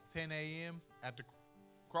 12th, 10 a.m. at the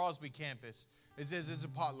Crosby campus. It says it's a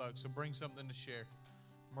potluck, so bring something to share.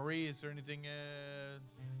 Marie, is there anything?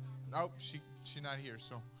 Nope, she's not here.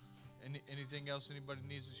 So, Anything else anybody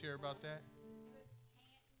needs to share about that?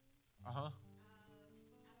 Uh-huh.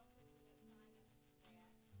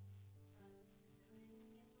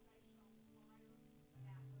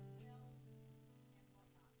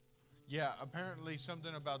 Yeah, apparently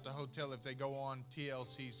something about the hotel. If they go on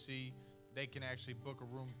TLCC, they can actually book a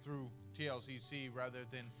room through TLCC rather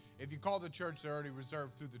than if you call the church, they're already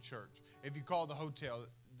reserved through the church. If you call the hotel,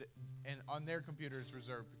 and on their computer it's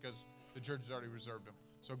reserved because the church has already reserved them.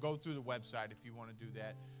 So go through the website if you want to do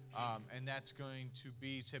that. And that's going to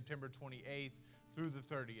be September 28th through the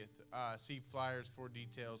 30th. See flyers for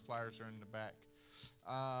details. Flyers are in the back.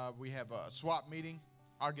 We have a swap meeting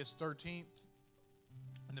August 13th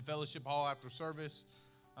in the fellowship hall after service.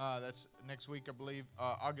 That's next week, I believe.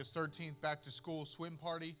 August 13th, back to school swim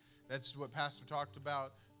party. That's what Pastor talked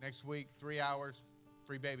about. Next week, 3 hours,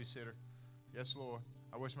 free babysitter. Yes, Lord.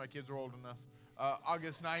 I wish my kids were old enough.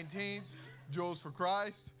 August 19th, Jewels for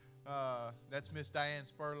Christ. That's Miss Diane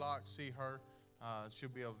Spurlock. See her. She'll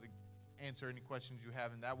be able to answer any questions you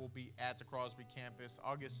have, and that will be at the Crosby campus.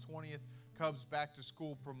 August 20th, Cubs back to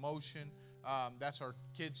school promotion. That's our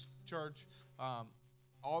kids' church.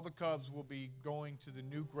 All the Cubs will be going to the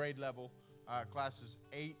new grade level, classes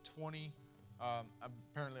 8, 20,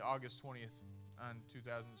 apparently August 20th in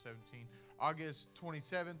 2017. August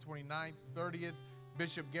 27th, 29th, 30th,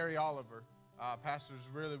 Bishop Gary Oliver. Pastor's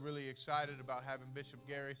really, really excited about having Bishop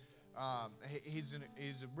Gary. He's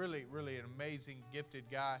really, really an amazing, gifted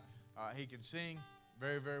guy. He can sing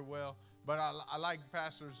very, very well. But I like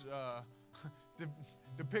Pastor's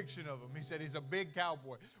depiction of him. He said he's a big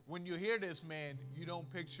cowboy. When you hear this man, you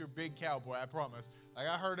don't picture big cowboy, I promise. Like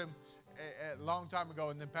I heard him a long time ago,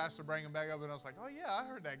 and then Pastor brought him back up, and I was like, oh yeah, I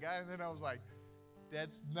heard that guy. And then I was like,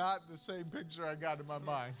 that's not the same picture I got in my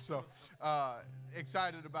mind. So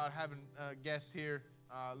excited about having guests here.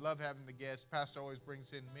 Love having the guests. Pastor always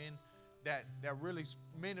brings in men that really,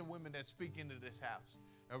 men and women that speak into this house.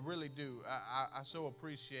 I really do. I so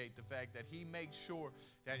appreciate the fact that he makes sure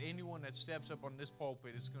that anyone that steps up on this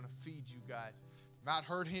pulpit is going to feed you guys. Not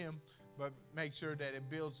hurt him, but make sure that it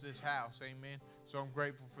builds this house. Amen. So I'm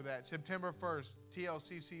grateful for that. September 1st,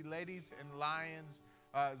 TLCC Ladies and Lions,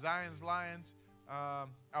 Zion's Lions.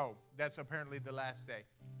 That's apparently the last day.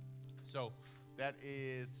 So that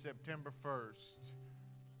is September 1st.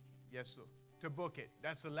 Yes, sir. To book it.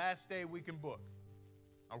 That's the last day we can book.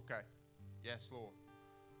 Okay. Yes, Lord.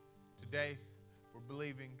 Today, we're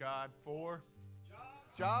believing God for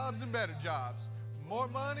jobs and better jobs. More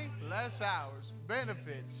money, less hours,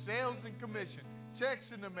 benefits, sales and commission,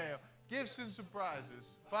 checks in the mail, gifts and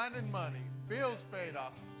surprises, finding money, bills paid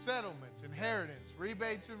off, settlements, inheritance,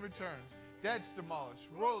 rebates and returns, debts demolished,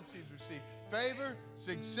 royalties received, favor,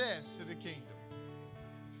 success to the kingdom.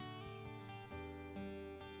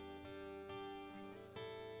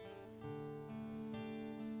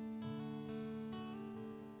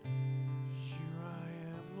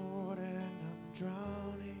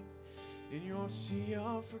 Drowning in your sea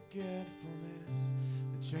of forgetfulness.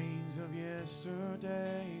 The chains of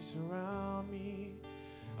yesterday surround me.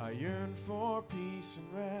 I yearn for peace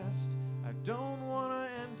and rest. I don't want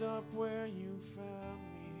to end up where you found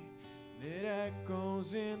me. And it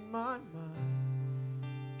echoes in my mind,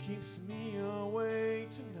 keeps me awake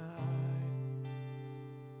tonight.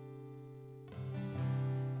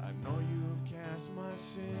 I know you've cast my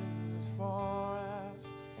sins as far as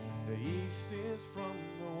the east is from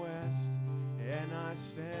the west, and I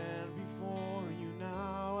stand before you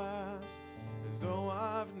now as though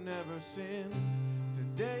I've never sinned.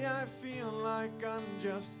 Today I feel like I'm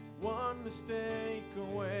just one mistake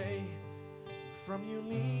away from you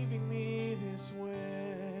leaving me this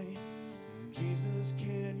way. Jesus,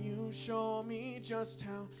 can you show me just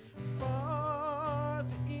how far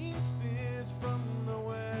the east is from the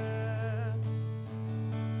west?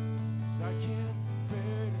 'Cause I can't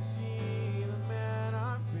bear to see the man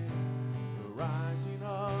I've been rising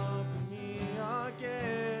up in me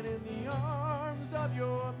again. In the arms of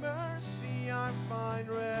your mercy I find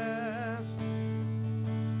rest.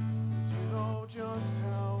 'Cause you know just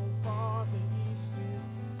how far the east is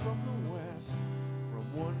from the west, from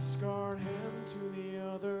one scarred hand to the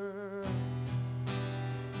other.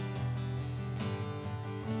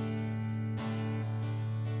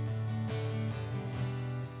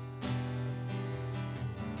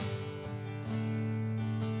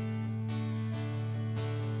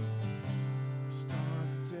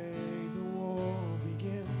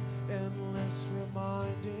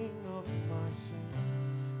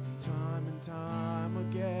 Time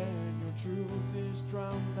again, your truth is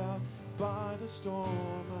drowned out by the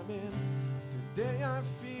storm I'm in. Today I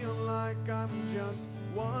feel like I'm just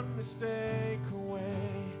one mistake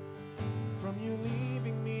away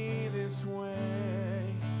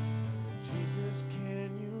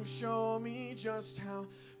show me just how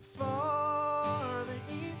far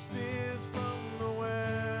the east is from the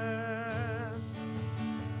west.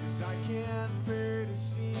 'Cause I can't bear to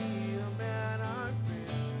see the man I've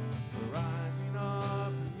been rising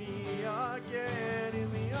up in me again.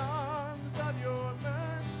 In the arms of your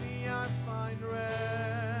mercy I find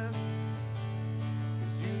rest.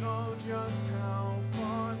 'Cause you know just how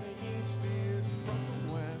far the east is from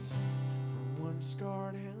the west, from one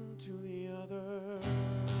scarred hand to the other.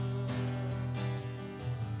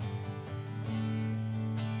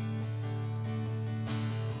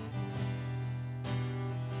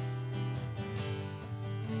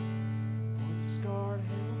 One scarred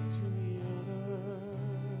hand to the other.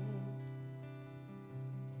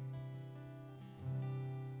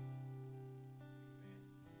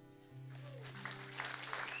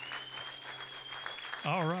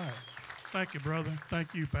 All right. Thank you, brother.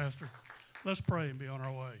 Thank you, Pastor. Let's pray and be on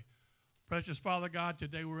our way. Precious Father God,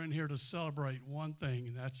 today we're in here to celebrate one thing,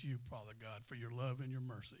 and that's you, Father God, for your love and your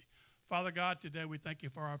mercy. Father God, today we thank you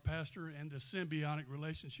for our pastor and the symbiotic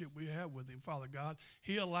relationship we have with him, Father God.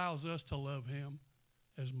 He allows us to love him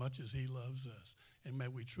as much as he loves us, and may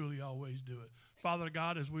we truly always do it. Father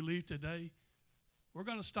God, as we leave today, we're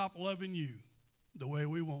going to stop loving you the way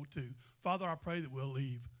we want to. Father, I pray that we'll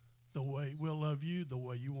leave the way we'll love you the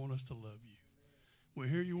way you want us to love you. We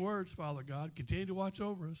hear your words, Father God. Continue to watch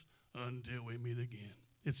over us until we meet again.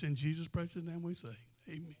 It's in Jesus' precious name we say,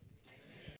 amen.